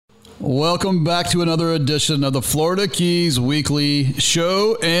Welcome back to another edition of the Florida Keys Weekly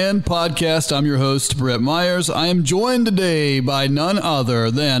Show and Podcast. I'm your host, Brett Myers. I am joined today by none other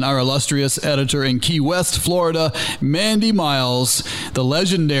than our illustrious editor in Key West, Florida, Mandy Miles, the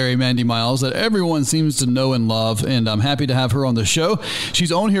legendary Mandy Miles that everyone seems to know and love, and I'm happy to have her on the show.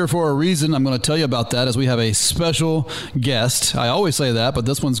 She's on here for a reason. I'm going to tell you about that as we have a special guest. I always say that, but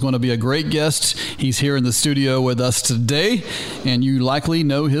this one's going to be a great guest. He's here in the studio with us today, and you likely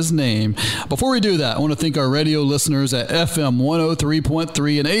know his name. Before we do that, I want to thank our radio listeners at FM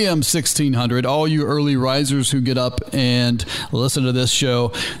 103.3 and AM 1600, all you early risers who get up and listen to this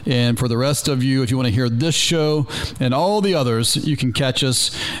show. And for the rest of you, if you want to hear this show and all the others, you can catch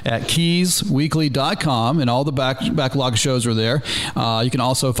us at keysweekly.com, and all the backlog shows are there. You can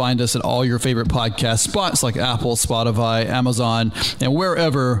also find us at all your favorite podcast spots like Apple, Spotify, Amazon, and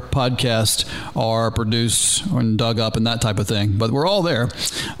wherever podcasts are produced and dug up and that type of thing. But we're all there.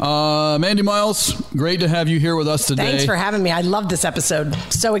 Mandy Miles, great to have you here with us today. Thanks for having me. I love this episode.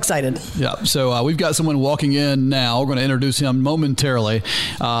 So excited. Yeah. So we've got someone walking in now. We're going to introduce him momentarily.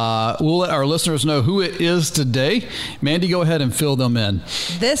 We'll let our listeners know who it is today. Mandy, go ahead and fill them in.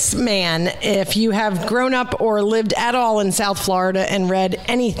 This man, if you have grown up or lived at all in South Florida and read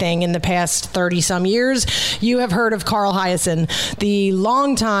anything in the past 30-some years, you have heard of Carl Hiaasen, the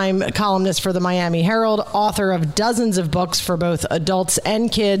longtime columnist for the Miami Herald, author of dozens of books for both adults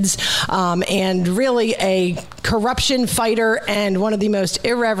and kids, and really a corruption fighter and one of the most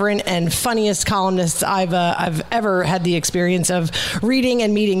irreverent and funniest columnists I've ever had the experience of reading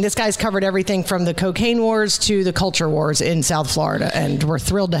and meeting. This guy's covered everything from the cocaine wars to the culture wars in South Florida, and we're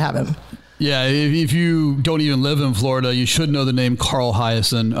thrilled to have him. Yeah, if you don't even live in Florida, you should know the name Carl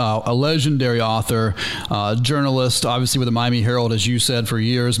Hiaasen, a legendary author, journalist, obviously with the Miami Herald, as you said, for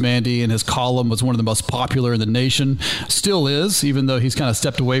years, Mandy, and his column was one of the most popular in the nation. Still is, even though he's kind of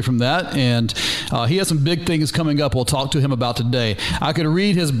stepped away from that. And he has some big things coming up we'll talk to him about today. I could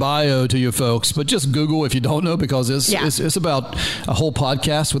read his bio to you folks, but just Google if you don't know, because it's about a whole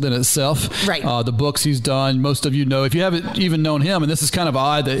podcast within itself. Right. The books he's done, most of you know. If you haven't even known him, and this is kind of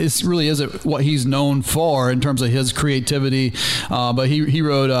odd that it really isn't what he's known for in terms of his creativity, but he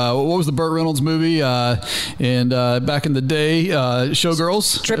wrote what was the Burt Reynolds movie and back in the day,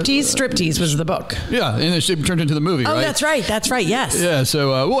 Showgirls. Striptease was the book. Yeah, and it turned into the movie. Oh, right? that's right. Yes. Yeah,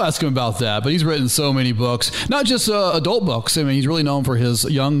 so we'll ask him about that. But he's written so many books, not just adult books. I mean, he's really known for his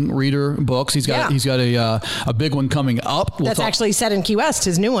young reader books. He's got a big one coming up. That's actually set in Key West,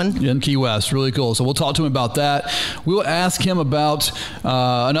 his new one. In Key West, really cool. So we'll talk to him about that. We'll ask him about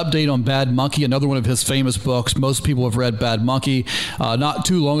an update on Bad Monkey, another one of his famous books. Most people have read Bad Monkey. Not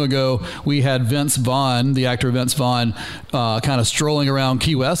too long ago, we had Vince Vaughn, the actor Vince Vaughn, kind of strolling around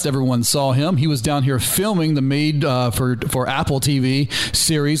Key West. Everyone saw him. He was down here filming the made for Apple TV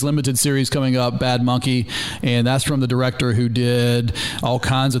series, limited series coming up, Bad Monkey, and that's from the director who did all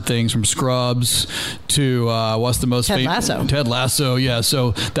kinds of things from Scrubs to what's the most famous? Ted Lasso. Yeah,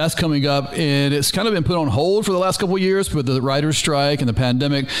 so that's coming up, and it's kind of been put on hold for the last couple of years with the writer's strike and the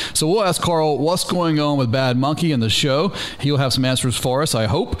pandemic. So we'll ask Carl what's going on with Bad Monkey and the show. He'll have some answers for us, I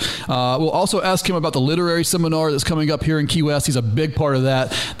hope. We'll also ask him about the literary seminar that's coming up here in Key West. He's a big part of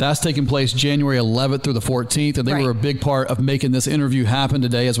that. That's taking place January 11th through the 14th, and they were a big part of making this interview happen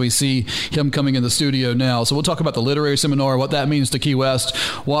today as we see him coming in the studio now. So we'll talk about the literary seminar, what that means to Key West,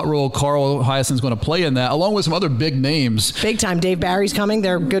 what role Carl Hiaasen is going to play in that, along with some other big names. Big time. Dave Barry's coming.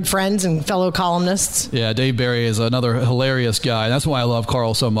 They're good friends and fellow columnists. Yeah, Dave Barry is another hilarious guy. That's why I love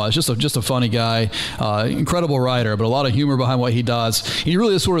Carl so much. Just a funny guy, incredible writer, but a lot of humor behind what he does. He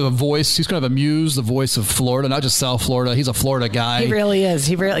really is sort of a voice. He's kind of a muse, the voice of Florida, not just South Florida. He's a Florida guy. He really is.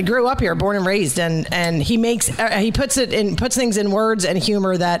 He really grew up here, born and raised, and he puts things in words and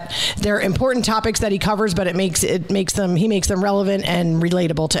humor that they're important topics that he covers, but he makes them relevant and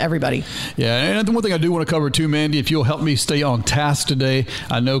relatable to everybody. Yeah, and the one thing I do want to cover too, Mandy, if you'll help me stay on task today,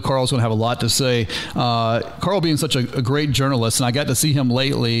 I know Carl's going to have a lot to say. Carl being such a great journalist, and I got to see him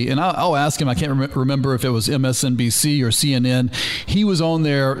lately, and I'll ask him. I can't remember if it was MSNBC or CNN. He was on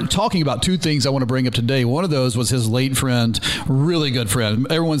there talking about two things I want to bring up today. One of those was his late friend, really good friend.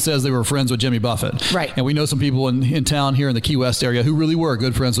 Everyone says they were friends with Jimmy Buffett. Right. And we know some people in town here in the Key West area who really were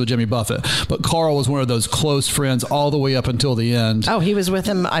good friends with Jimmy Buffett. But Carl was one of those close friends all the way up until the end. Oh, he was with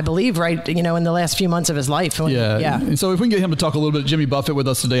him, I believe, right, in the last few months of his life. Yeah. And so if we can get him to talk a little bit of Jimmy Buffett with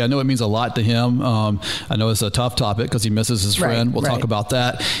us today, I know it means a lot to him. I know it's a tough topic because he misses his friend. We'll talk about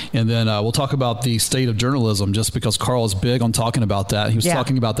that. and then we'll talk about the state of journalism, just because Carl is big on talking about that. He was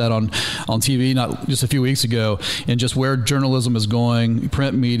talking about that on TV not just a few weeks ago, and just where journalism is going,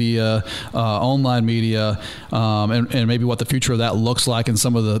 print media, online media, and maybe what the future of that looks like, and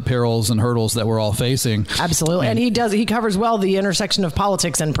some of the perils and hurdles that we're all facing. Absolutely. And he covers well the intersection of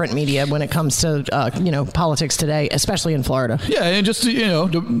politics and print media when it comes to politics today, especially in Florida. Yeah, and just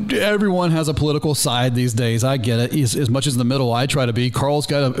everyone has a political side these days. I get it. As much as in the middle I try to be. Carl's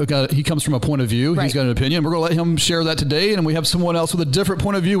he comes from a point of view. Right. He's got an opinion. We're going to let him share that today, and we have someone else with a different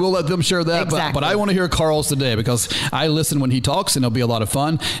point of view. We'll let them share that. Exactly. But I want to hear Carl's today, because I listen when he talks, and it'll be a lot of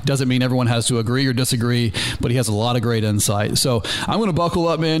fun. Doesn't mean everyone has to agree or disagree, but he has a lot of great insight. So I'm going to buckle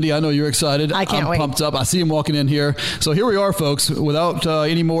up, Mandy. I know you're excited. I can't wait. I'm pumped up. I see him walking in here. So here we are, folks. Without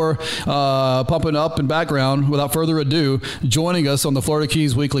any more pumping up in background, without further ado, joining us on the Florida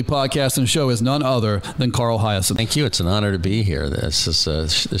Keys Weekly podcast and show is none other than Carl Hiaasen. Thank you. It's an honor to be here. This is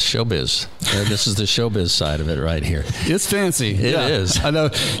showbiz. This is the showbiz side of it right here. It's fancy. It is. I know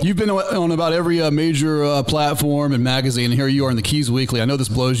you've been on about every major platform and magazine, and here you are in the Keys Weekly. I know this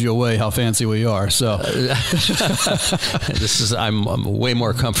blows you away how fancy we are. So I'm way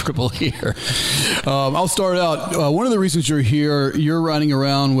more comfortable here. I'll start out. One of the reasons you're here, you're riding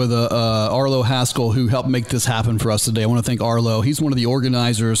around with Arlo Haskell, who helped make this happen for us today. I want to thank Arlo. He's one of the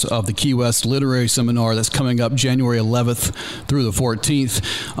organizers of the Key West Literary Seminar that's coming up January 11th through the 14th.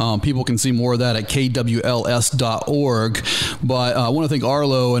 People can see more of that at kwls.org. But I want to thank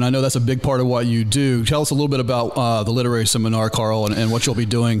Arlo, and I know that's a big part of what you do. Tell us a little bit about the Literary Seminar, Carl, and what you'll be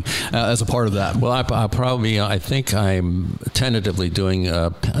doing as a part of that. Well, I think I'm tentatively doing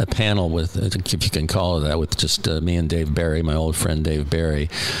a panel with, if you can call it that, with just me and Dave Barry, my old friend Dave Barry.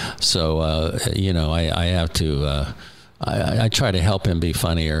 So, I have to... I try to help him be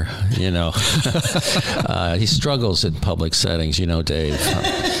funnier, He struggles in public settings, Dave.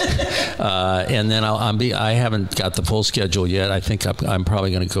 And then I haven't got the full schedule yet. I think I'm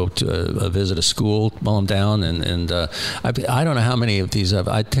probably going to go to visit a school while I'm down, and I don't know how many of these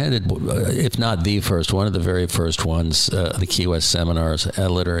I attended, if not the first, one of the very first ones, the Key West seminars, a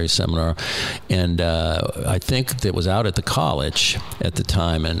literary seminar, and I think it was out at the college at the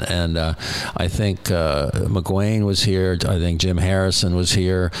time, and I think McGuane was here. I think Jim Harrison was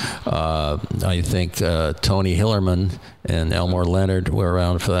here. I think Tony Hillerman and Elmore Leonard were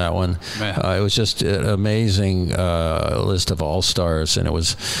around for that one. It was just an amazing list of all-stars, and it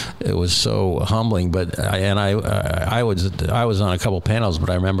was so humbling. But I was on a couple panels, but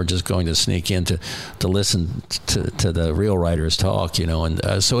I remember just going to sneak in to listen to the real writers talk,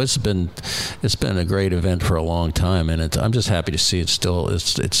 And so it's been a great event for a long time, and I'm just happy to see it's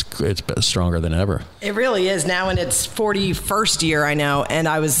stronger than ever. It really is now in its 41st year, I know. And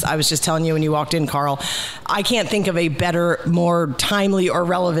I was just telling you when you walked in, Carl, I can't think of a better, more timely or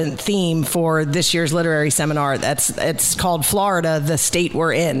relevant theme for this year's literary seminar. It's called Florida, the State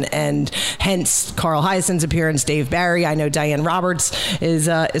We're In, and hence Carl Hiaasen's appearance. Dave Barry, I know Diane Roberts is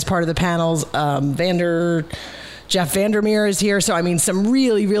part of the panels. Jeff Vandermeer is here. So, I mean, some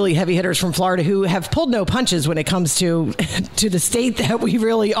really, really heavy hitters from Florida who have pulled no punches when it comes to the state that we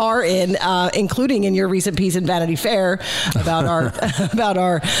really are in, including in your recent piece in Vanity Fair about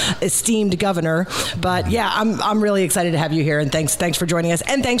our esteemed governor. But yeah, I'm really excited to have you here, and thanks for joining us,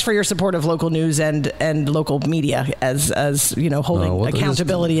 and thanks for your support of local news and local media as holding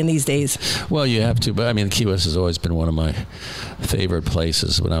accountability in these days. Well, you have to, but I mean, Key West has always been one of my favorite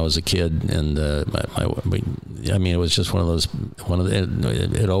places when I was a kid, and it was just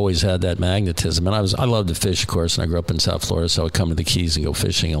it always had that magnetism. And I loved to fish, of course, and I grew up in South Florida, so I would come to the Keys and go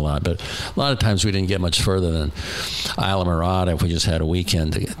fishing a lot. But a lot of times we didn't get much further than Isla Mirada if we just had a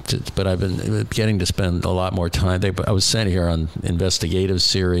weekend. But I've been getting to spend a lot more time. I was sent here on investigative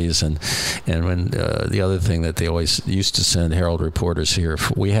series, and when the other thing that they always used to send Herald reporters here.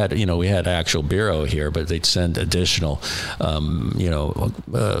 We had actual bureau here, but they'd send additional,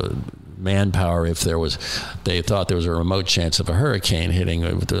 manpower if they thought there was a remote chance of a hurricane hitting.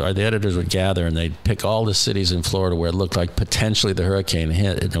 The editors would gather and they'd pick all the cities in Florida where it looked like potentially the hurricane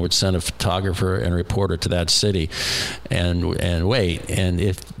hit, and they would send a photographer and reporter to that city and wait. And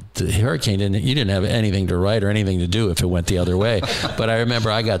if the hurricane you didn't have anything to write or anything to do if it went the other way. But I remember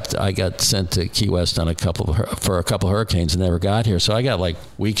I got sent to Key West on for a couple hurricanes and never got here. So I got like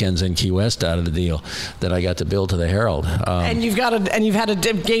weekends in Key West out of the deal that I got to bill to the Herald. It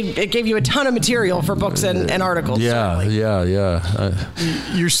gave you a ton of material for books and articles. Yeah.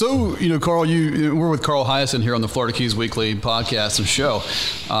 You're so, Carl, we're with Carl Hiaasen here on the Florida Keys Weekly podcast and show.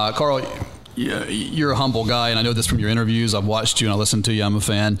 Carl, you're a humble guy, and I know this from your interviews. I've watched you and I listened to you. I'm a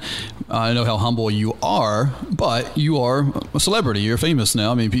fan. I know how humble you are, but you are a celebrity. You're famous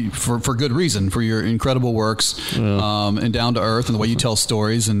now. I mean, for good reason, for your incredible works, and down to earth, and the way you tell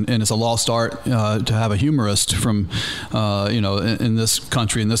stories. And it's a lost art to have a humorist from, in this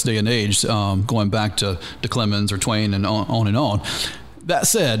country, in this day and age, going back to Clemens or Twain and on and on. That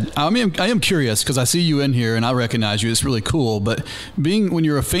said, I am curious because I see you in here and I recognize you. It's really cool. But when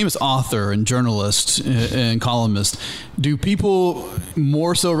you're a famous author and journalist and columnist, do people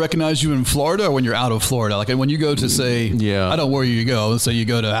more so recognize you in Florida or when you're out of Florida? Like when you go to say, I don't know where you go. Let's say you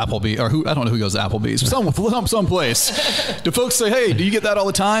go to Applebee's or I don't know who goes to Applebee's, some place. Do folks say, hey, do you get that all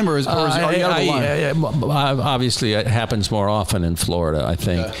the time or are you out of the line? Obviously, it happens more often in Florida, I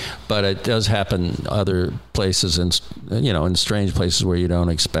think. Yeah. But it does happen other places in strange places where you don't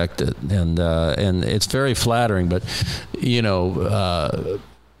expect it, and it's very flattering. But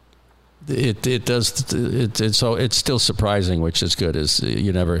it's still surprising, which is good. Is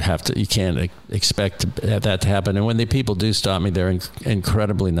you can't expect that to happen. And when the people do stop me, they're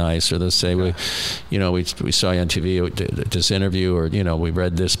incredibly nice, or they'll say, we saw you on TV, this interview, or we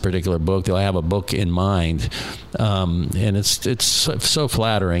read this particular book. They'll have a book in mind, and it's so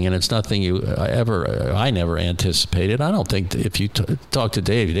flattering, and it's nothing I never anticipated. I don't think if you talk to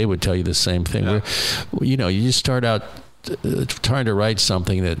Dave, they would tell you the same thing. Yeah. You just start out trying to write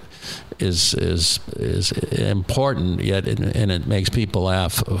something that is important, yet and it makes people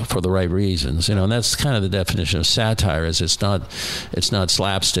laugh for the right reasons, and that's kind of the definition of satire. Is it's not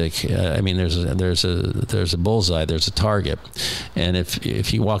slapstick. I mean, there's a bullseye, there's a target, and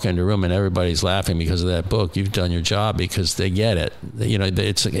if you walk into a room and everybody's laughing because of that book, you've done your job because they get it.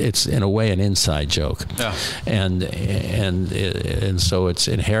 It's in a way an inside joke, and so it's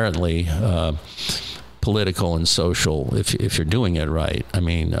inherently political and social if you're doing it right. I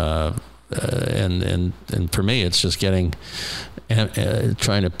mean, and for me, it's just trying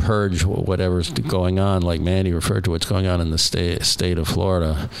to purge whatever's going on, like Mandy referred to what's going on in the state of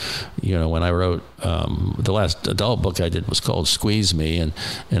Florida. When I wrote the last adult book I did was called Squeeze Me, and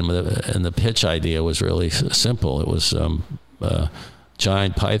the pitch idea was really simple. It was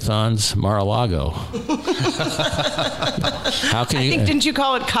giant pythons, Mar-a-Lago. How can you? Didn't you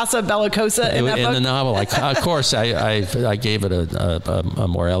call it Casa Bellicosa in that book? In the novel, of course, I gave it a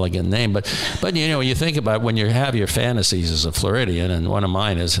more elegant name. But when you think about when you have your fantasies as a Floridian, and one of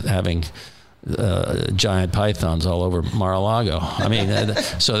mine is having giant pythons all over Mar-a-Lago. I mean,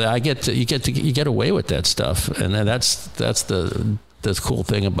 so that you get away with that stuff, and that's the cool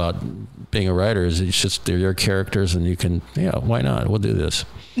thing about being a writer is it's just they're your characters, and you can, why not? We'll do this.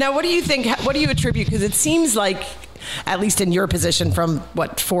 Now, what do you think? What do you attribute? Because it seems like, at least in your position from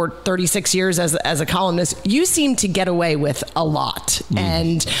for 36 years as a columnist, you seem to get away with a lot.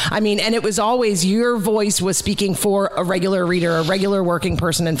 And I mean, and it was always your voice was speaking for a regular reader, a regular working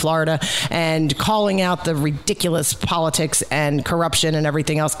person in Florida, and calling out the ridiculous politics and corruption and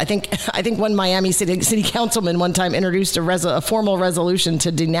everything else. I think one Miami city councilman one time introduced a formal resolution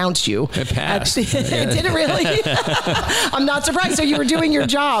to denounce you. It passed. Did it really? I'm not surprised. So you were doing your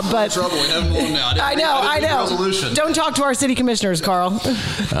job, but trouble. We have one now. I know. Resolution. Don't talk to our city commissioners, Carl.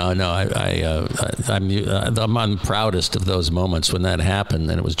 No, I'm proudest of those moments when that happened,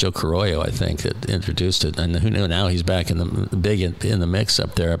 and it was Joe Carollo, I think, that introduced it. And who knew? Now he's back in the mix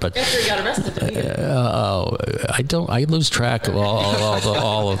up there. But after he got arrested, I lose track of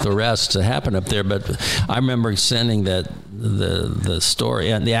all of the rest that happened up there. But I remember sending the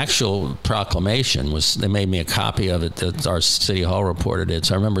story, and the actual proclamation was, they made me a copy of it that our city hall reporter did.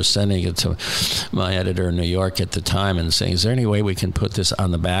 So I remember sending it to my editor in New York at the time and saying, is there any way we can put this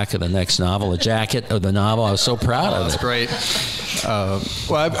on the back of the next novel, a jacket of the novel? I was so proud of it. That's great.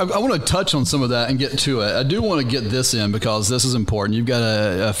 I want to touch on some of that and get to it. I do want to get this in because this is important. You've got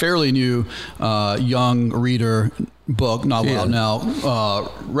a fairly new young reader novel out now,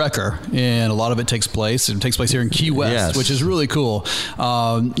 Wrecker, and a lot of it takes place here in Key West, which is really cool.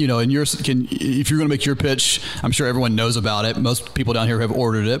 If you're going to make your pitch, I'm sure everyone knows about it. Most people down here have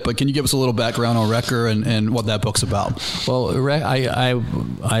ordered it, but can you give us a little background on Wrecker and what that book's about? Well,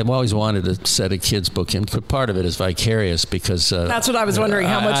 I've always wanted to set a kid's book in. Part of it is vicarious because that's what I was wondering.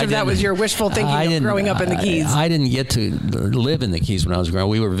 How much of that was your wishful thinking of growing up in the Keys? I didn't get to live in the Keys when I was growing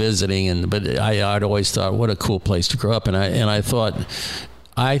up. We were visiting, but I'd always thought, what a cool place to grow up. And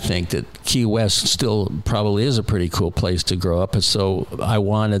I think that Key West still probably is a pretty cool place to grow up. And so I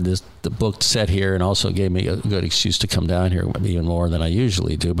wanted the book set here, and also gave me a good excuse to come down here even more than I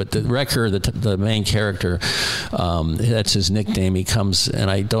usually do. But the Wrecker, the main character, that's his nickname. He comes, and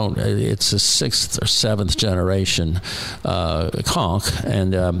it's a 6th or 7th generation conch,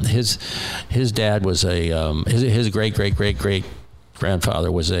 and his dad was his great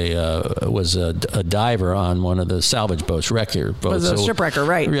grandfather was a diver on one of the salvage boats, wrecker boats. Was a shipwrecker,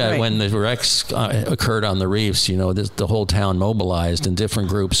 right? Yeah, right. when the wrecks occurred on the reefs, the whole town mobilized, and different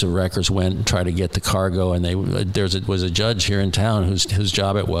groups of wreckers went and tried to get the cargo. And was a judge here in town whose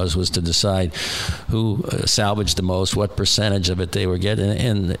job it was to decide who salvaged the most, what percentage of it they were getting,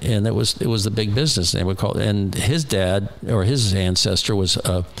 and it was the big business. They would call it. And his dad or his ancestor was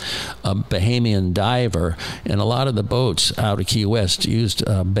a Bahamian diver, and a lot of the boats out of Key West used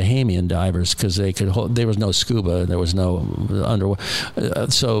Bahamian divers because they could hold. There was no scuba, there was no underwater,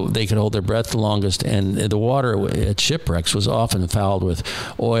 so they could hold their breath the longest. And the water at shipwrecks was often fouled with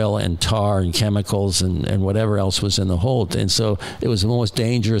oil and tar and chemicals and whatever else was in the hold. And so it was the most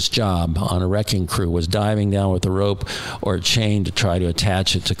dangerous job on a wrecking crew, was diving down with a rope or a chain to try to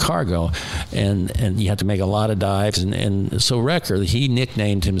attach it to cargo. And you had to make a lot of dives. And so Wrecker, he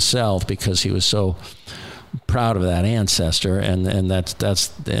nicknamed himself because he was so proud of that ancestor, and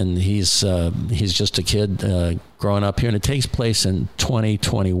he's just a kid growing up here, and it takes place in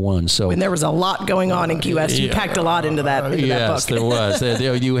 2021. So when there was a lot going on in Key West, you packed a lot into that book. Yes, there was.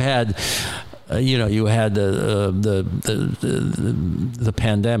 You had. You had the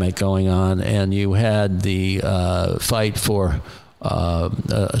pandemic going on, and you had the fight for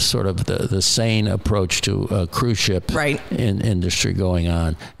sort of the sane approach to a cruise ship industry going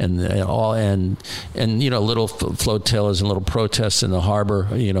on, and little flotillas and little protests in the harbor,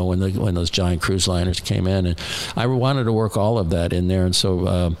 when those giant cruise liners came in, and I wanted to work all of that in there. And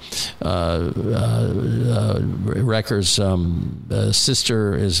so Wrecker's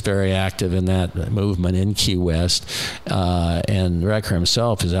sister is very active in that movement in Key West, and Wrecker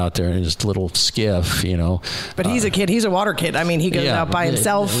himself is out there in his little skiff, But he's a kid. He's a water kid. I mean, he goes out by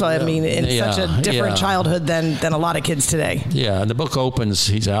himself. I mean, in such a different childhood than a lot of kids today. Yeah, and the book opens,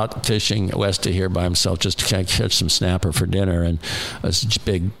 he's out fishing west of here by himself just to kind of catch some snapper for dinner, and this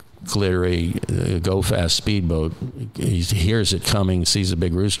big glittery go-fast speedboat, he hears it coming, sees a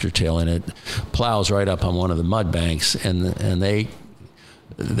big rooster tail, and it plows right up on one of the mud banks, and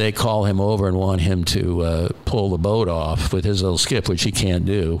they call him over and want him to pull the boat off with his little skiff, which he can't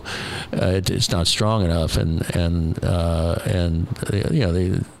do. It's not strong enough, and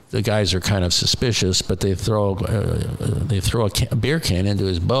the guys are kind of suspicious, but they throw a beer can into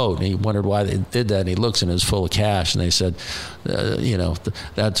his boat, and he wondered why they did that. And he looks, and it's full of cash, and they said,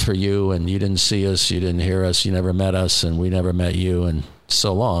 that's for you, and you didn't see us, you didn't hear us, you never met us, and we never met you, and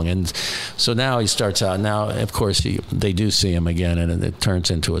so long. And so now he starts out. Now, of course, they do see him again, and it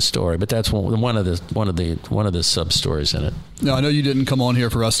turns into a story. But that's one of the sub stories in it. Now, I know you didn't come on here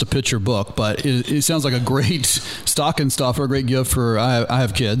for us to pitch your book, but it sounds like a great stocking stuffer, a great gift for. I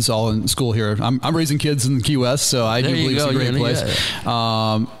have kids all in school here. I'm raising kids in Key West, so I do believe it's a great place.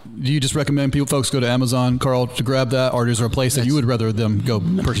 Yeah. Do you just recommend folks go to Amazon, Carl, to grab that, or is there a place that you would rather them go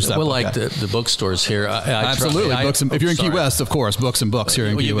purchase that? Well, like the bookstores here. Absolutely, if you're in Key West, of course, Books and Books here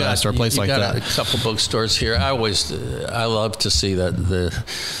in Key West, or a place like that. A couple bookstores here. I love to see that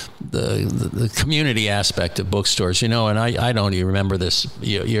the community aspect of bookstores, and I don't even remember this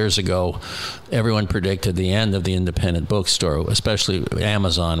years ago. Everyone predicted the end of the independent bookstore, especially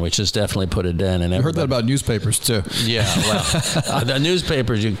Amazon, which has definitely put a dent in. I heard that about newspapers too. Yeah, well, the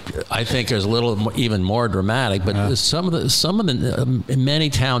newspapers, I think, is a little even more dramatic. But some of the in many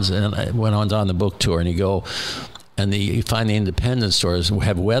towns, and I went on the book tour, and you go. And you find the independent stores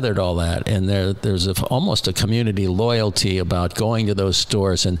have weathered all that, and there's almost a community loyalty about going to those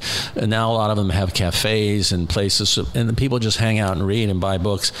stores, and now a lot of them have cafes and places, and the people just hang out and read and buy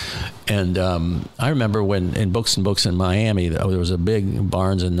books. And I remember when in Books and Books in Miami, there was a big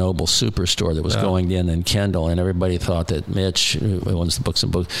Barnes and Noble superstore that was going in Kendall, and everybody thought that Mitch, who owns the Books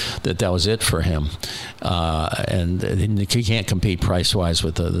and Books, that was it for him, and he can't compete price wise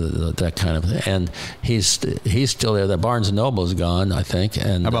with that kind of thing. And he's still there. That Barnes and Noble is gone, I think.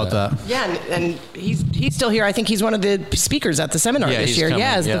 And how about that? Yeah, and he's still here. I think he's one of the speakers at the seminar this year.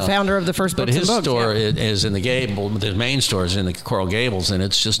 As the founder of the first Books and Books. But his store is in the Gables. The main store is in the Coral Gables, and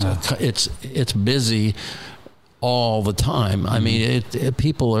it's just it's busy all the time. I mean,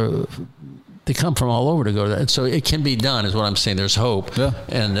 people they come from all over to go to that. So it can be done, is what I'm saying. There's hope. Yeah.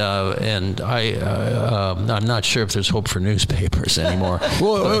 And I'm not sure if there's hope for newspapers anymore.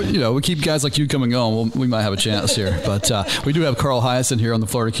 Well, we keep guys like you coming on. We might have a chance here. But we do have Carl Hiaasen here on the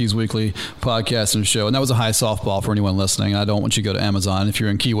Florida Keys Weekly podcast and show. And that was a high softball for anyone listening. I don't want you to go to Amazon if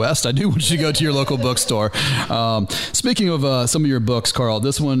you're in Key West. I do want you to go to your local bookstore. Speaking of some of your books, Carl,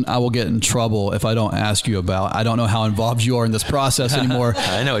 this one I will get in trouble if I don't ask you about. I don't know how involved you are in this process anymore.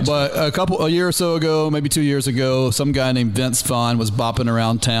 I know. But a couple of years year or so ago, maybe 2 years ago, some guy named Vince Vaughn was bopping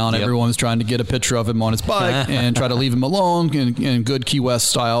around town. Yep. Everyone was trying to get a picture of him on his bike and try to leave him alone in good Key West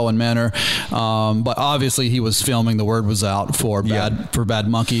style and manner. But obviously he was filming. The word was out for Bad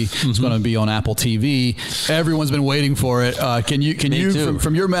Monkey. It's going to be on Apple TV. Everyone's been waiting for it. Can you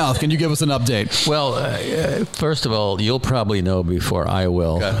from your mouth, can you give us an update? Well, first of all, you'll probably know before I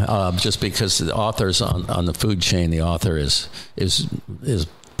will, just because the author's on the food chain. The author is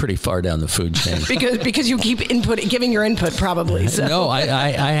pretty far down the food chain. because you keep giving your input, probably. So. No,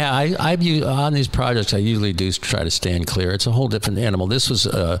 I on these projects I usually do try to stand clear. It's a whole different animal. This was,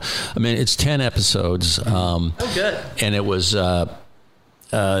 it's 10 episodes. Good. And it was.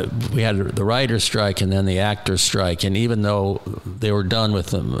 We had the writer's strike and then the actor's strike, and even though they were done with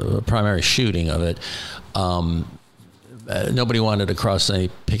the primary shooting of it, nobody wanted to cross any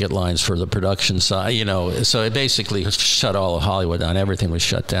picket lines for the production side, so it basically shut all of Hollywood down. Everything was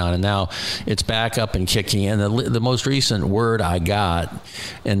shut down, and now it's back up and kicking. And the most recent word I got,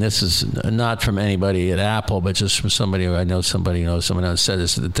 and this is not from anybody at Apple, but just from somebody who I know, somebody knows someone else said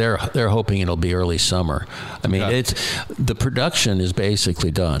this, that they're hoping it'll be early summer. I mean, the production is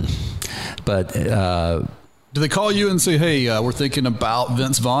basically done, but. Do they call you and say, "Hey, we're thinking about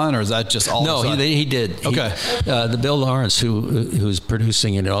Vince Vaughn," or is that just all? No, he did. Okay. The Bill Lawrence, who's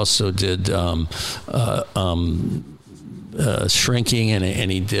producing it, also did Shrinking,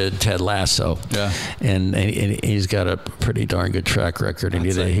 and he did Ted Lasso. Yeah. And he's got a pretty darn good track record. And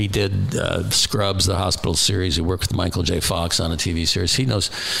he did Scrubs, the hospital series. He worked with Michael J. Fox on a TV series. He knows,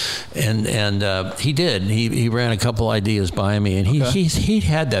 and he did. He ran a couple ideas by me, and he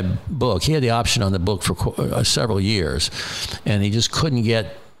had that book. He had the option on the book for several years, and he just couldn't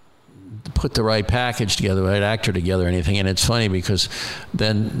put the right package together, the right actor together, anything. And it's funny because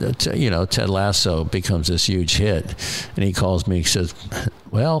then, Ted Lasso becomes this huge hit, and he calls me. He says,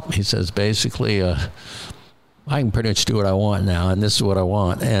 basically, I can pretty much do what I want now, and this is what I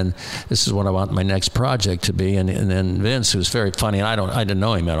want, and this is what I want my next project to be. And then Vince, who's very funny, and I didn't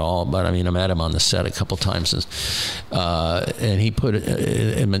know him at all, but I met him on the set a couple times, and he put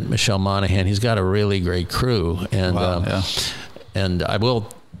him and Michelle Monaghan. He's got a really great crew, and and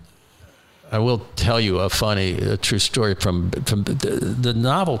I will tell you a true story from the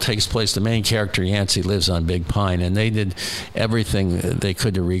novel. Takes place, the main character Yancey lives on Big Pine, and they did everything they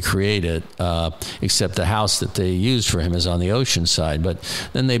could to recreate it, except the house that they used for him is on the ocean side. But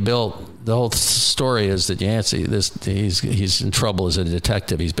then they built, the whole story is that Yancey, he's in trouble as a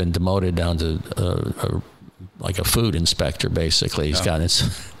detective. He's been demoted down to like a food inspector, basically. He's got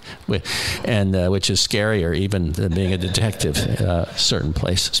his... which is scarier even than being a detective certain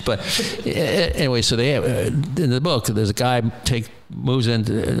places. But anyway, so they in the book, there's a guy moves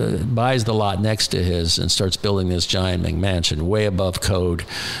in, buys the lot next to his, and starts building this giant McMansion way above code,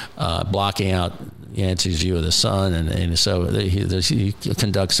 blocking out Yancey's view of the sun, and so he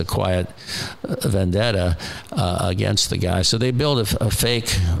conducts a quiet vendetta against the guy. So they build a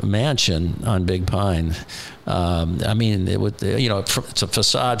fake mansion on Big Pine. It's a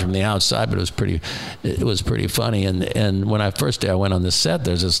facade from the outside, but it was pretty funny. And when I went on the set,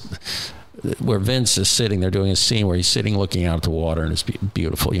 there's this where Vince is sitting there doing a scene where he's sitting looking out at the water, and it's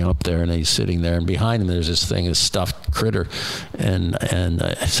beautiful, up there, and he's sitting there, and behind him there's this stuffed critter, and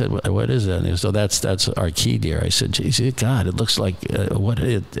I said, "What is that?" And he goes, "Oh, that's our key deer." I said, "Geez, God, it looks like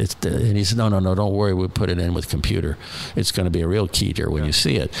it's." And he said, "No, don't worry, we'll put it in with computer. It's going to be a real key deer when you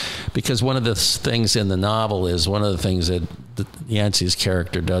see it," because one of the things in the novel is one of the things that Yancey's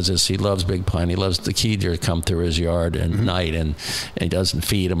character does is he loves Big Pine. He loves the key deer come through his yard at night, and he doesn't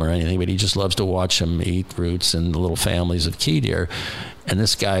feed them or anything, but he just loves to watch them eat roots and the little families of key deer. And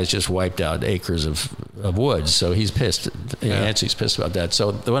this guy has just wiped out acres of woods, so he's pissed. Yancey's pissed about that.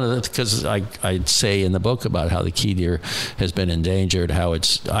 So because I say in the book about how the key deer has been endangered, how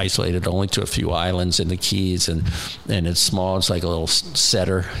it's isolated only to a few islands in the Keys, and it's small. It's like a little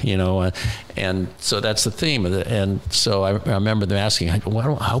setter, and so that's the theme of it. And so I remember them asking, I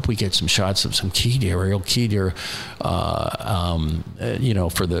hope we get some shots of some key deer, real key deer, for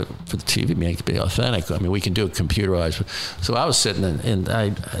the TV, make it be authentic. We can do it computerized. So I was sitting and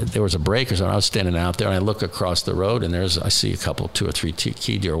there was a break or something. I was standing out there, and I look across the road, and I see a couple, 2 or 3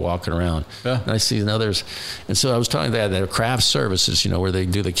 key deer walking around. Yeah. And I see others. And so I was talking to that craft services, where they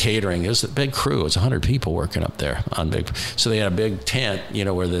do the catering. It was a big crew. It was 100 people working up there so they had a big tent,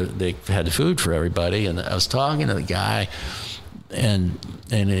 where they had the food for everybody. And I was talking to the guy, and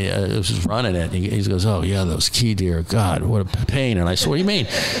he was running it. He goes, "Oh yeah, those key deer, God, what a pain." And I said, "What do you mean?"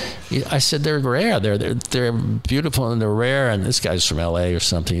 I said, "They're rare. They're beautiful and they're rare." And this guy's from L.A. or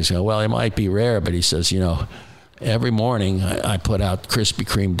something. He's going, "Well, it might be rare," but he says, every morning I put out Krispy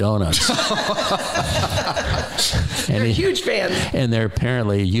Kreme donuts. They're huge fans. And they're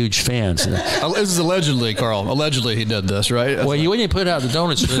apparently huge fans. This is allegedly, Carl. Allegedly he did this, right? Well, when he put out the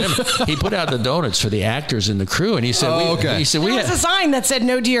donuts for them, he put out the donuts for the actors and the crew, and he said, okay. There was a sign that said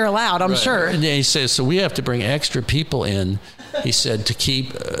 "No deer allowed." I'm sure. And he says, so we have to bring extra people in. He said to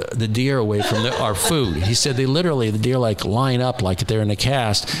keep the deer away from our food. He said the deer like line up like they're in a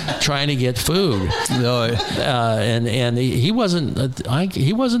cast trying to get food. And he wasn't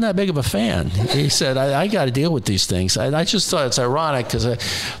that big of a fan. He said, I got to deal with these things. I just thought it's ironic because the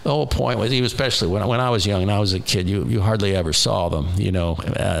whole point was, especially when I was young and I was a kid, you hardly ever saw them.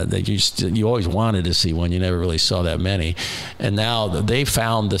 That you always wanted to see one. You never really saw that many. And now they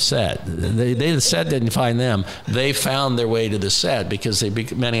found the set. The set didn't find them. They found their way to the set because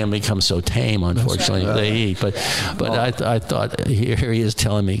many of them become so tame, unfortunately. They eat. But I thought, here he is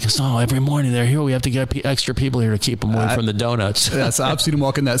telling me, because every morning they're here, we have to get extra people here to keep them away from the donuts. Yes, I've seen them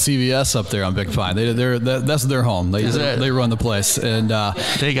walking that CVS up there on Big Pine. That's their home. They run the place, and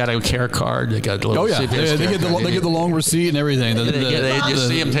they got a care card. They got a little CVS they get the long receipt and everything. You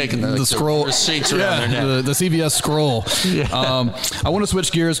see them taking the scroll receipts around their neck. The CVS scroll. Yeah. I want to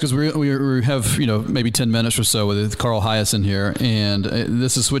switch gears because we have maybe 10 minutes or so with Carl Hiaasen here, and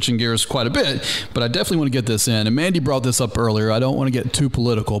this is switching gears quite a bit, but I definitely want to get this in. And Mandy brought this up earlier. I don't want to get too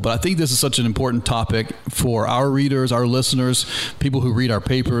political, but I think this is such an important topic for our readers, our listeners, people who read our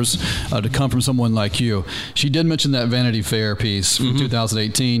papers, to come from someone like you. She did mention that Vanity Fair piece from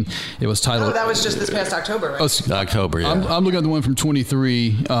 2018. It was titled... Oh, that was just this past October, right? October, yeah. I'm looking at the one from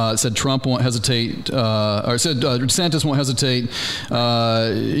 23. It said Trump won't hesitate, or it said DeSantis won't hesitate,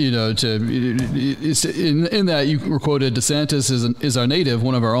 in that you were quoted, DeSantis is our native,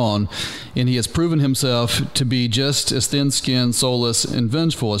 one of our own, and he has proven himself to be just as thin-skinned, soulless, and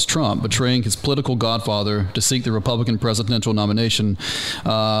vengeful as Trump, betraying his political godfather to seek the Republican presidential nomination.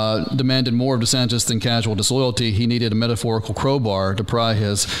 Demanded more of DeSantis than casual disloyalty. He needed a metaphorical crowbar to pry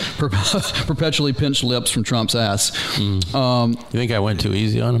his perpetually pinched lips from Trump's ass. You think I went too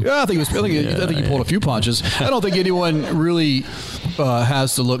easy on him? Yeah, I think he pulled a few punches. I don't think anyone really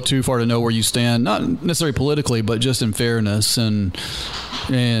has to look too far to know where you stand, not necessarily politically, but just in fairness and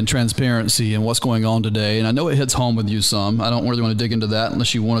transparency and what's going on today. And I know it hits home with you some. I don't really want to dig into that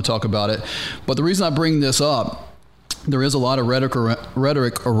unless you want to talk about it. But the reason I bring this up, there is a lot of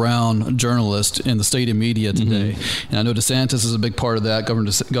rhetoric around journalists in the state and media today. And I know DeSantis is a big part of that,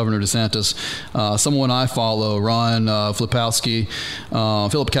 Governor DeSantis. Someone I follow, Ron Philip Kowski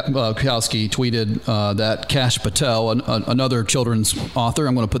tweeted that Kash Patel, another children's author,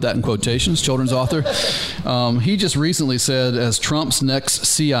 I'm going to put that in quotations, children's author, he just recently said as Trump's next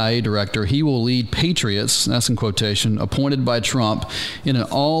CIA director, he will lead patriots, that's in quotation, appointed by Trump in an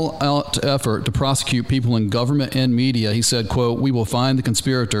all-out effort to prosecute people in government and media. He said, quote, "We will find the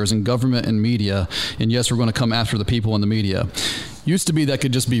conspirators in government and media, and yes, we're going to come after the people in the media." Used to be that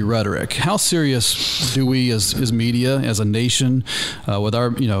could just be rhetoric. How serious do we as media, as a nation, with our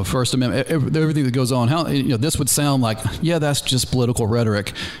First Amendment, everything that goes on? How this would sound like, yeah, that's just political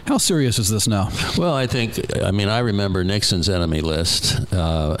rhetoric. How serious is this now? Well, I remember Nixon's enemy list,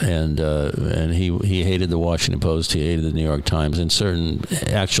 and he hated the Washington Post, he hated the New York Times, and certain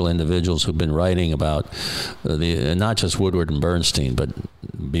actual individuals who've been writing about not just Woodward and Bernstein, but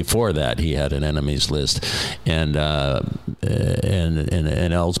before that he had an enemies list, and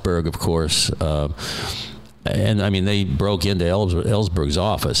Ellsberg, of course. And I mean, they broke into Ellsberg's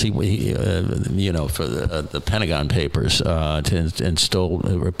office. He for the Pentagon Papers, and stole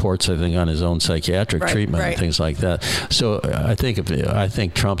reports, I think, on his own psychiatric treatment and things like that. So I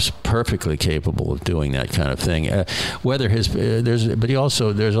think Trump's perfectly capable of doing that kind of thing.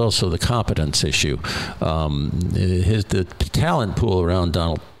 There's also the competence issue. The talent pool around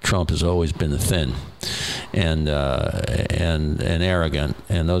Donald Trump has always been thin and arrogant,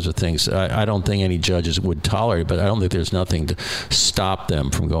 and those are things I don't think any judges would tolerate. But I don't think there's nothing to stop them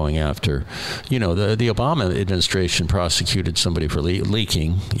from going after. The Obama administration prosecuted somebody for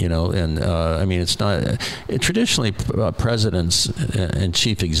leaking. It's not traditionally presidents and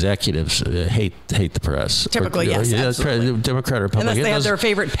chief executives hate the press. Typically, yes, Democrat or Republican, unless they have their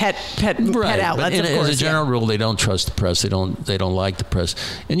favorite pet outlets. Of course, as a general rule, they don't trust the press. They don't like the press.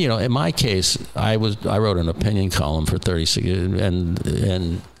 And in my case, I wrote an opinion column for 36,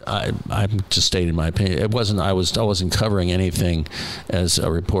 and I'm just stating my opinion. I wasn't covering anything as a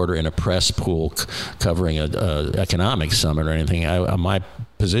reporter in a press pool covering a economic summit or anything. My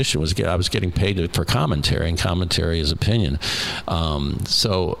position was I was getting paid for commentary, and commentary is opinion.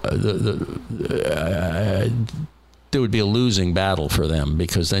 there would be a losing battle for them,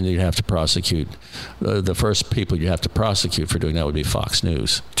 because then you'd have to prosecute. The first people you'd have to prosecute for doing that would be Fox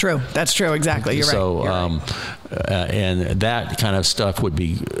News. True. That's true. Exactly. You're so, right. And that kind of stuff would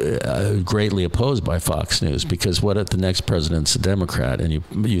be greatly opposed by Fox News, because what if the next president's a Democrat and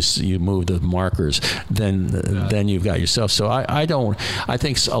you move the markers, then you've got yourself. So I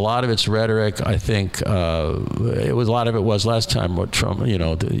think a lot of it's rhetoric. I think a lot of it was last time what Trump,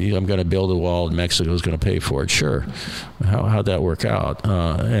 I'm going to build a wall and Mexico's going to pay for it. Sure. How'd that work out?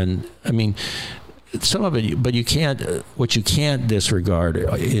 And I mean, some of it, but you can't. What you can't disregard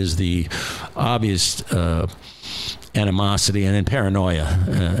is the obvious animosity and then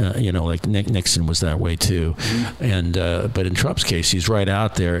paranoia. Like Nixon was that way too. Mm-hmm. And but in Trump's case, he's right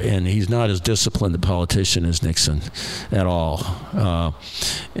out there, and he's not as disciplined a politician as Nixon at all.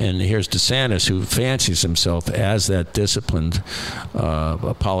 And here's DeSantis, who fancies himself as that disciplined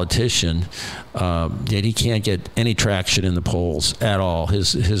politician, yet he can't get any traction in the polls at all.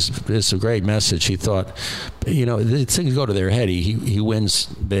 It's a great message. He thought, things go to their head. He wins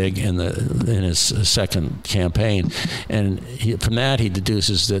big in his second campaign, and from that he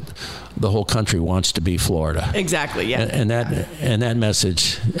deduces that the whole country wants to be Florida. Exactly. Yeah. And that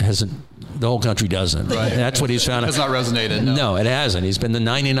message hasn't. The whole country doesn't. Right. That's what he's found. It has not resonated. No, it hasn't. He's been to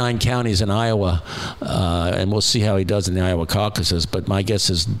 99 counties in Iowa, and we'll see how he does in the Iowa caucuses. But my guess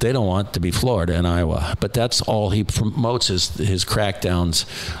is they don't want to be Florida in Iowa. But that's all he promotes, his crackdowns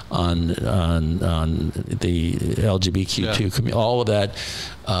on the LGBTQ community. All of that,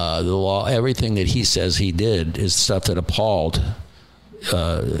 the law, everything that he says he did is stuff that appalled.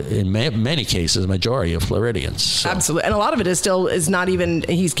 In many cases, majority of Floridians. So. Absolutely. And a lot of it is not even,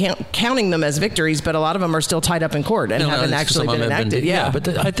 he's counting them as victories, but a lot of them are still tied up in court and haven't actually been enacted.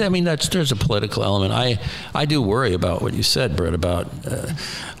 But I mean, there's a political element. I do worry about what you said, Britt, about...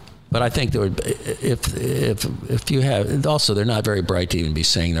 But I think there would, if you have, also they're not very bright to even be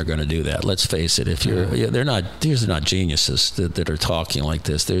saying they're going to do that. Let's face it. If they're not. These are not geniuses that are talking like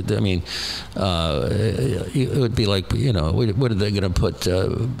this. It would be like, what are they going to put?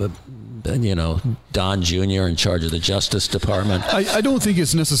 Don Jr. in charge of the Justice Department. I don't think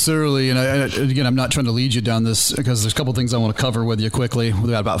it's necessarily, and again, I'm not trying to lead you down this because there's a couple things I want to cover with you quickly.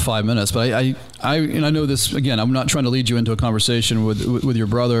 We've got about 5 minutes, but I know this, again, I'm not trying to lead you into a conversation with your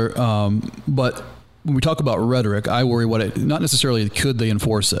brother, but when we talk about rhetoric, I worry not necessarily could they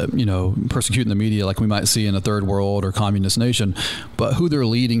enforce it, persecuting the media like we might see in a third world or communist nation, but who they're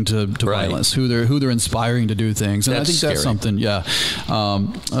leading to violence, who they're inspiring to do things. And I think that's something, yeah.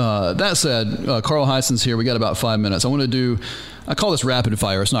 That said, Carl Hiaasen's here. We got about 5 minutes. I call this rapid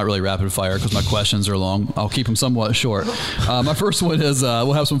fire. It's not really rapid fire because my questions are long. I'll keep them somewhat short. My first one is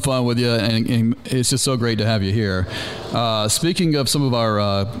we'll have some fun with you, and it's just so great to have you here. Speaking of some of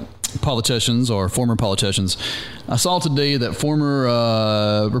our politicians or former politicians, I saw today that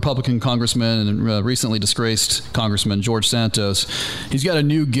former Republican congressman and recently disgraced Congressman George Santos, he's got a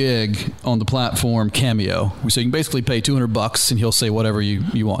new gig on the platform Cameo. So you can basically pay $200 and he'll say whatever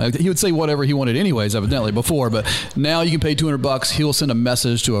you want. He would say whatever he wanted anyways, evidently, before, but now you can pay $200. He'll send a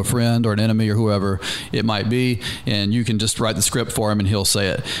message to a friend or an enemy or whoever it might be, and you can just write the script for him and he'll say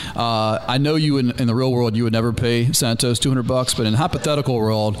it. I know you in the real world, you would never pay Santos $200, but in the hypothetical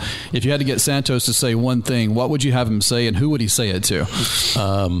world, if you had to get Santos to say one thing, what would you have him say, and who would he say it to?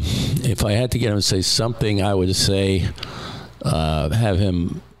 If I had to get him to say something, I would say have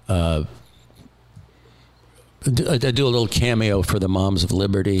him do a little cameo for the Moms of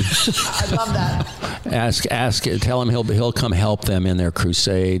Liberty. I love that. Tell him he'll come help them in their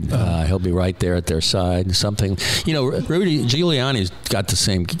crusade. He'll be right there at their side. Something, Rudy Giuliani's got the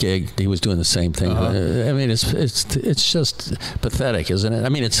same gig. He was doing the same thing. I mean, it's just pathetic, isn't it? I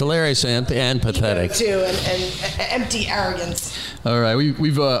mean, it's hilarious and pathetic too, and empty arrogance. All right,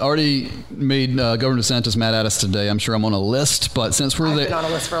 we've already made Governor DeSantis mad at us today. I'm sure I'm on a list, but since I've been on a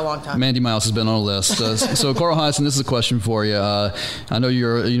list for a long time. Mandy Miles has been on a list. So Carl Hiaasen, this is a question for you. I know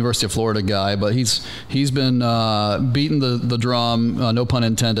you're a University of Florida guy, but he's been beating the drum, no pun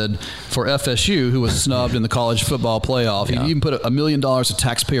intended, for FSU, who was snubbed in the college football playoff. Yeah. He even put $1 million of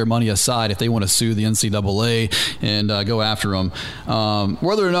taxpayer money aside if they want to sue the NCAA and go after them.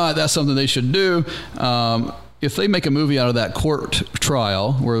 Whether or not that's something they should do, if they make a movie out of that court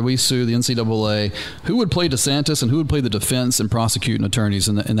trial where we sue the NCAA, who would play DeSantis and who would play the defense and prosecuting attorneys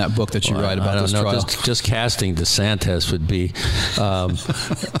in that book that you write about this trial? Just casting DeSantis would be,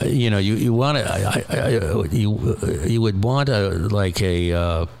 you would want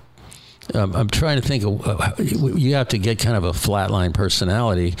I'm trying to think of, you have to get kind of a flatline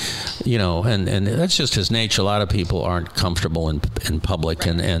personality, and that's just his nature. A lot of people aren't comfortable in public,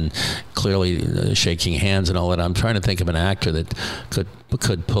 and clearly shaking hands and all that. I'm trying to think of an actor that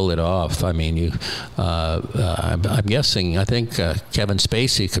could pull it off. I mean, I'm guessing. I think Kevin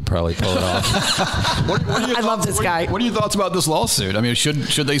Spacey could probably pull it off. I love this guy. What are your thoughts about this lawsuit? I mean, should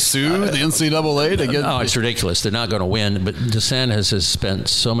they sue the NCAA to get? Oh, it's ridiculous. They're not going to win. But DeSantis has spent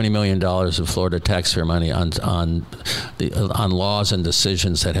so many $1 million of Florida taxpayer money on laws and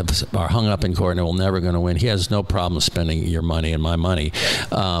decisions that are hung up in court and are never going to win. He has no problem spending your money and my money.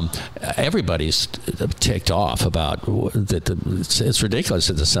 Everybody's ticked off about that. It's ridiculous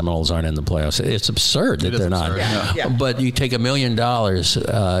that the Seminoles aren't in the playoffs. It's absurd that they're not. Yeah. But you take $1 million.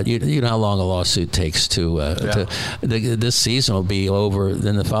 You know how long a lawsuit takes this season will be over.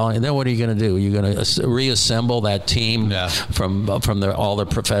 Then the following. Then what are you going to do? You're going to reassemble that team from all the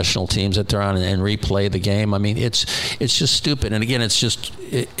professional teams that they're on and replay the game. I mean, it's just stupid. And again, it's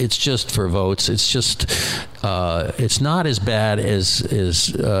just for votes. It's not as bad as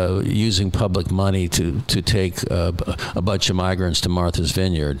using public money to take a bunch of migrants to Martha's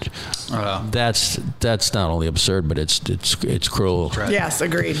Vineyard. That's not only absurd, but it's cruel. Yes,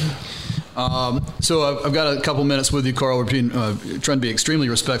 agreed. So I've got a couple minutes with you, Carl. We're trying to be extremely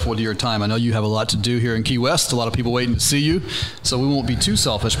respectful to your time. I know you have a lot to do here in Key West, a lot of people waiting to see you, so we won't be too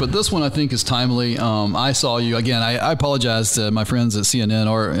selfish. But this one I think is timely. I saw you, again, I apologize to my friends at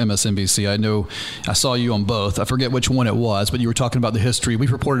CNN or MSNBC. I know I saw you on both. I forget which one it was, but you were talking about the history.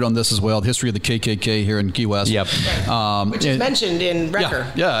 We've reported on this as well, the history of the KKK here in Key West. Yep. Which is mentioned in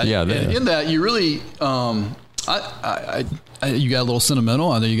Wrecker. Yeah. In that, you really... you got a little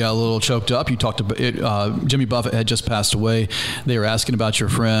sentimental. I know you got a little choked up. You talked about it. Jimmy Buffett had just passed away. They were asking about your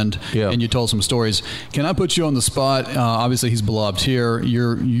friend, and you told some stories. Can I put you on the spot? Obviously, he's beloved here.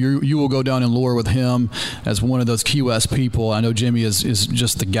 You will go down in lore with him as one of those Key West people. I know Jimmy is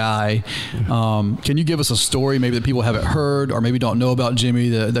just the guy. Can you give us a story maybe that people haven't heard or maybe don't know about Jimmy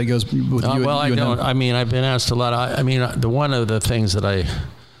that goes with you? Well, I don't. Him? I mean, I've been asked a lot. I mean, one of the things that I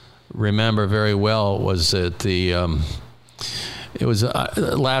remember very well was that it was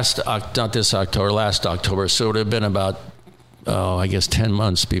last October, so it would have been about I guess 10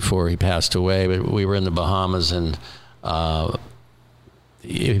 months before he passed away. But we were in the Bahamas, and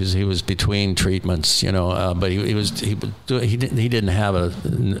he was between treatments, but he didn't have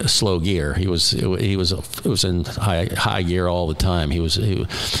a slow gear. It was in high gear all the time.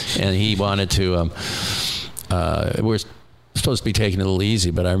 And he wanted to. We're supposed to be taking it a little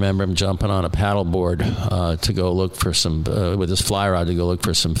easy, but I remember him jumping on a paddleboard to go look for some with his fly rod to go look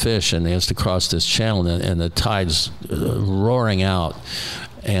for some fish, and he has to cross this channel, and the tide's roaring out.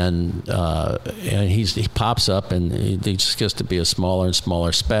 And he pops up, and he just gets to be a smaller and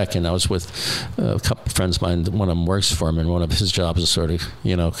smaller speck. And I was with a couple of friends of mine. One of them works for him, and one of his jobs is sort of,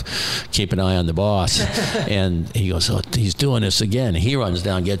 keep an eye on the boss. And he goes, "Oh, he's doing this again." He runs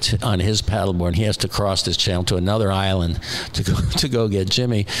down, gets on his paddleboard, and he has to cross this channel to another island to go get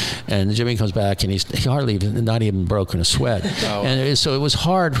Jimmy. And Jimmy comes back, and he hardly not even broken a sweat. Oh. And so it was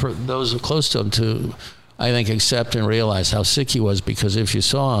hard for those close to him to, I think, accept and realize how sick he was, because if you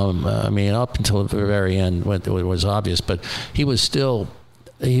saw him, up until the very end, it was obvious, but he was still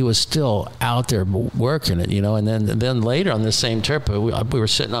out there working it, and then later on this same trip, we were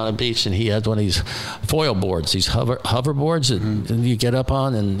sitting on a beach, and he had one of these foil boards, these hoverboards that you get up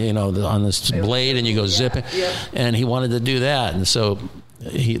on, and on this blade, and you go zipping, and he wanted to do that, and so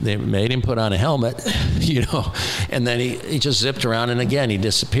they made him put on a helmet, and then he just zipped around, and again he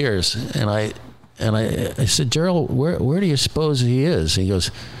disappears, and I said, "Gerald, where do you suppose he is?" He goes,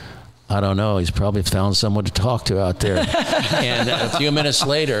 "I don't know. He's probably found someone to talk to out there." And a few minutes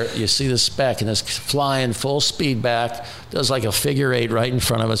later, you see the speck, and it's flying full speed back, does like a figure eight right in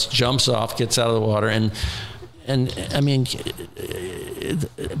front of us, jumps off, gets out of the water, and I mean,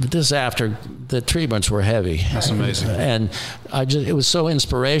 this after the treatments were heavy. That's amazing. And it was so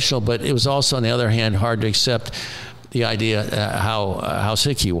inspirational, but it was also, on the other hand, hard to accept the idea how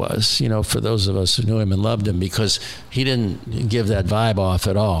sick he was, for those of us who knew him and loved him, because he didn't give that vibe off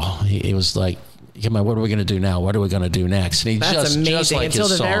at all. He was like, "Come on, what are we going to do now? What are we going to do next?" And that's amazing. Just like until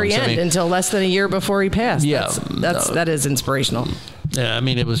the very end, until less than a year before he passed. Yeah, that is inspirational. Yeah,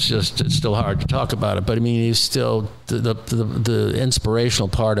 it's still hard to talk about it, but he's still the inspirational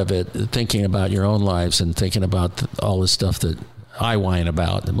part of it, thinking about your own lives and thinking about all the stuff that I whine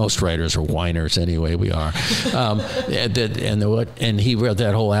about. Most writers are whiners anyway. We are, and he wrote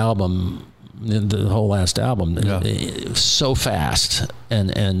that whole album, the whole last album, so fast.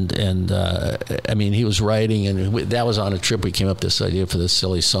 I mean, he was writing, and that was on a trip. We came up with this idea for this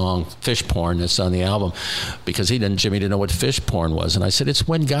silly song, Fish Porn, that's on the album, because Jimmy didn't know what fish porn was. And I said, it's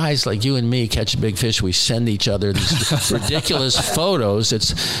when guys like you and me catch a big fish, we send each other these ridiculous photos.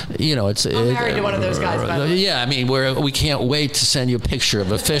 I'm married to one of those guys, by the way. Yeah, I mean, we can't wait to send you a picture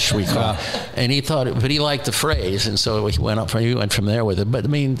of a fish we caught. And he liked the phrase, and so he went from there with it. But I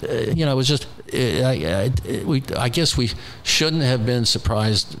mean, it was just, I guess we shouldn't have been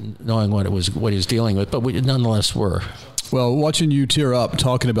surprised knowing what he was dealing with, but we nonetheless were. Well, watching you tear up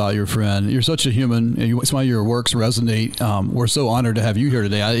talking about your friend, you're such a human. Some of your works resonate. We're so honored to have you here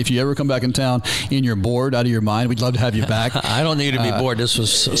today. If you ever come back in town and you're bored out of your mind, we'd love to have you back. I don't need to be bored. This was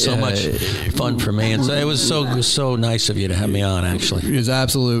so much fun for me. And so it was so nice of you to have me on, actually. It is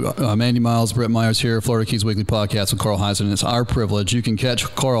absolute. Mandy Miles, Brett Myers here, Florida Keys Weekly Podcast with Carl Hiaasen. It's our privilege. You can catch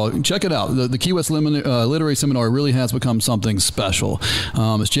Carl. Check it out. The Key West Literary Seminar really has become something special.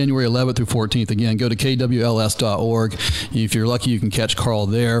 It's January 11th through 14th. Again, go to kwls.org. If you're lucky, you can catch Carl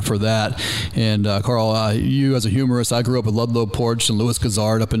there for that. And Carl, you as a humorist, I grew up with Ludlow Porch and Louis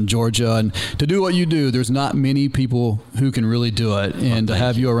Gazard up in Georgia. And to do what you do, there's not many people who can really do it. And to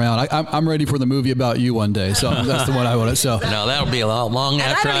have you around, I'm ready for the movie about you one day. So that's the one I want to sell. No, that'll be a lot long after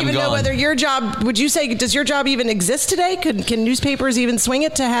I'm gone. I don't even know whether your job, would you say, does your job even exist today? Can newspapers even swing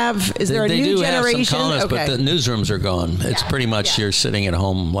it to have, is there a new generation? Have some columnists, but the newsrooms are gone. It's pretty much you're sitting at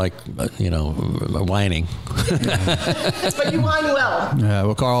home like, whining. But you whine well. Yeah,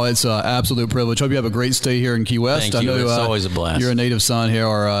 well, Carl, it's an absolute privilege. Hope you have a great stay here in Key West. Thank you. I know, it's always a blast. You're a native son here,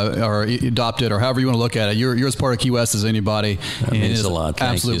 or adopted, or however you want to look at it. You're as part of Key West as anybody. That means a lot.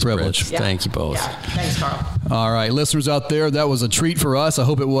 Absolute privilege. Yeah. Thank you both. Yeah. Thanks, Carl. All right, listeners out there, that was a treat for us. I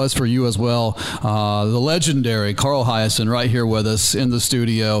hope it was for you as well. The legendary Carl Hiaasen right here with us in the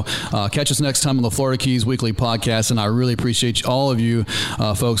studio. Catch us next time on the Florida Keys Weekly Podcast, and I really appreciate all of you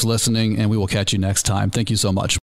folks listening, and we will catch you next time. Thank you so much.